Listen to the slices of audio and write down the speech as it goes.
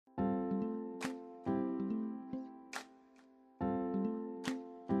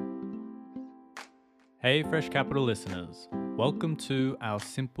Hey Fresh Capital listeners, welcome to our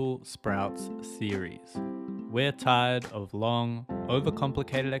Simple Sprouts series. We're tired of long,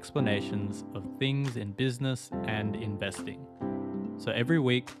 overcomplicated explanations of things in business and investing. So every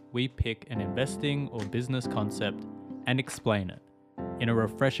week we pick an investing or business concept and explain it in a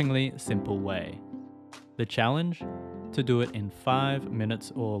refreshingly simple way. The challenge? To do it in 5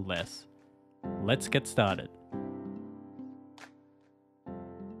 minutes or less. Let's get started.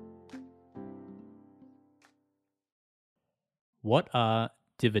 What are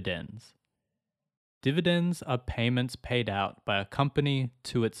dividends? Dividends are payments paid out by a company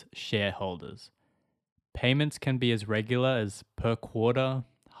to its shareholders. Payments can be as regular as per quarter,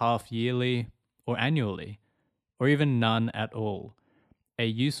 half yearly, or annually, or even none at all. A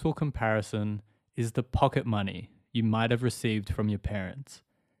useful comparison is the pocket money you might have received from your parents.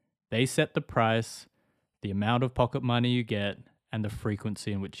 They set the price, the amount of pocket money you get, and the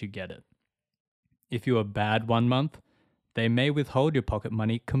frequency in which you get it. If you are bad one month, they may withhold your pocket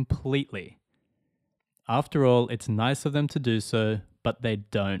money completely. After all, it's nice of them to do so, but they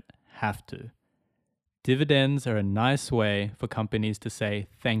don't have to. Dividends are a nice way for companies to say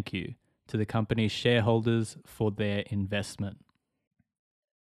thank you to the company's shareholders for their investment.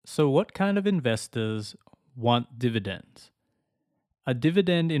 So, what kind of investors want dividends? A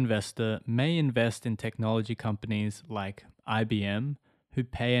dividend investor may invest in technology companies like IBM, who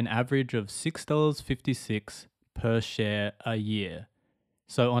pay an average of $6.56 per share a year.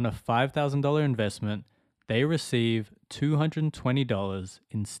 So, on a $5,000 investment, they receive $220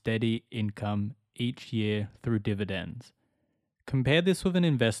 in steady income each year through dividends. Compare this with an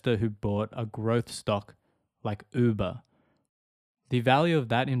investor who bought a growth stock like Uber. The value of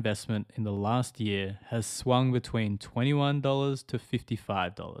that investment in the last year has swung between $21 to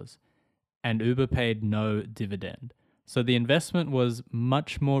 $55, and Uber paid no dividend. So the investment was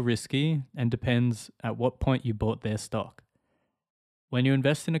much more risky and depends at what point you bought their stock. When you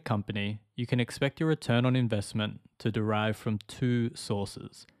invest in a company, you can expect your return on investment to derive from two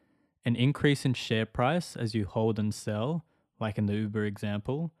sources: an increase in share price as you hold and sell, like in the Uber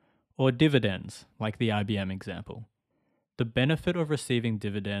example, or dividends, like the IBM example. The benefit of receiving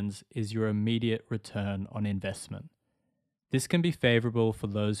dividends is your immediate return on investment. This can be favorable for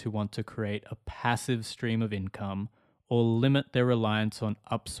those who want to create a passive stream of income or limit their reliance on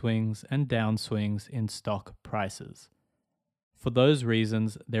upswings and downswings in stock prices. For those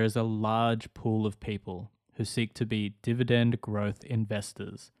reasons, there is a large pool of people who seek to be dividend growth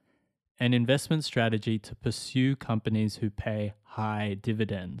investors, an investment strategy to pursue companies who pay high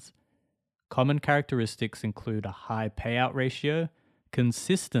dividends. Common characteristics include a high payout ratio,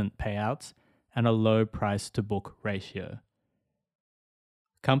 consistent payouts, and a low price to book ratio.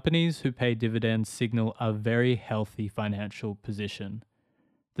 Companies who pay dividends signal a very healthy financial position.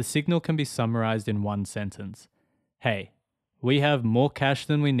 The signal can be summarized in one sentence: hey, we have more cash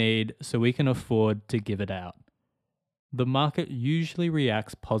than we need, so we can afford to give it out. The market usually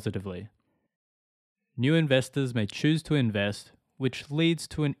reacts positively. New investors may choose to invest, which leads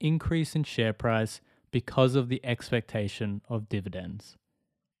to an increase in share price because of the expectation of dividends.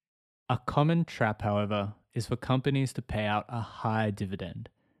 A common trap, however, is for companies to pay out a high dividend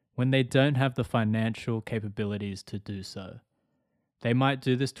when they don't have the financial capabilities to do so. They might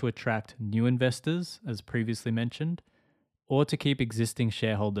do this to attract new investors, as previously mentioned, or to keep existing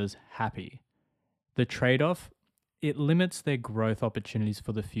shareholders happy. The trade-off, it limits their growth opportunities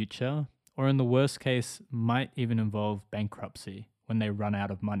for the future, or in the worst case, might even involve bankruptcy when they run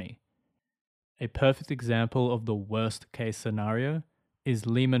out of money. A perfect example of the worst case scenario is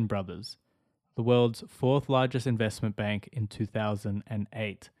Lehman Brothers, the world's fourth largest investment bank in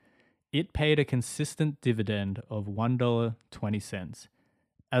 2008. It paid a consistent dividend of $1.20.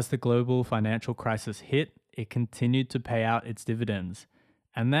 As the global financial crisis hit, it continued to pay out its dividends,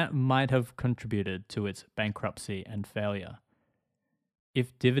 and that might have contributed to its bankruptcy and failure.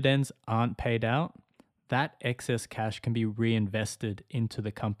 If dividends aren't paid out, that excess cash can be reinvested into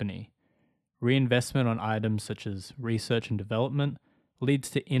the company. Reinvestment on items such as research and development leads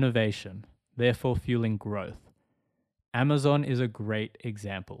to innovation, therefore fueling growth. Amazon is a great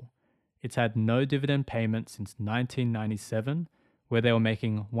example. It's had no dividend payment since 1997, where they were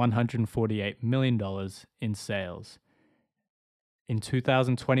making $148 million in sales. In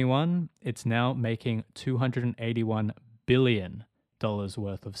 2021, it's now making $281 billion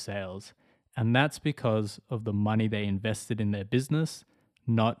worth of sales, and that's because of the money they invested in their business,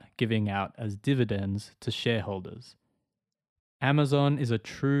 not giving out as dividends to shareholders. Amazon is a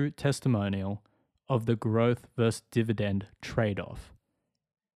true testimonial of the growth versus dividend trade-off.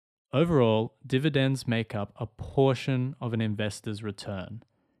 Overall, dividends make up a portion of an investor's return.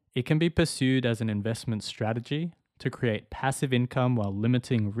 It can be pursued as an investment strategy to create passive income while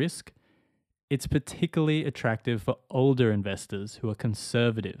limiting risk. It's particularly attractive for older investors who are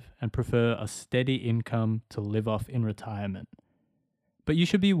conservative and prefer a steady income to live off in retirement. But you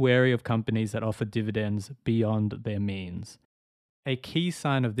should be wary of companies that offer dividends beyond their means. A key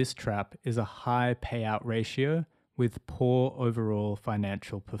sign of this trap is a high payout ratio with poor overall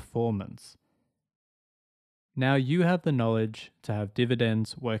financial performance. Now you have the knowledge to have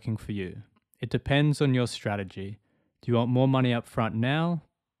dividends working for you. It depends on your strategy. Do you want more money up front now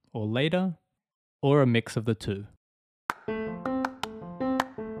or later, or a mix of the two?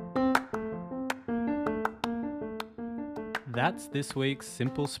 That's this week's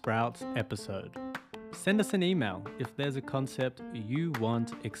Simple Sprouts episode. Send us an email if there's a concept you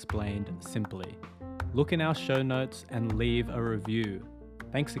want explained simply. Look in our show notes and leave a review.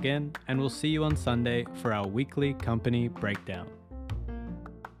 Thanks again, and we'll see you on Sunday for our weekly company breakdown.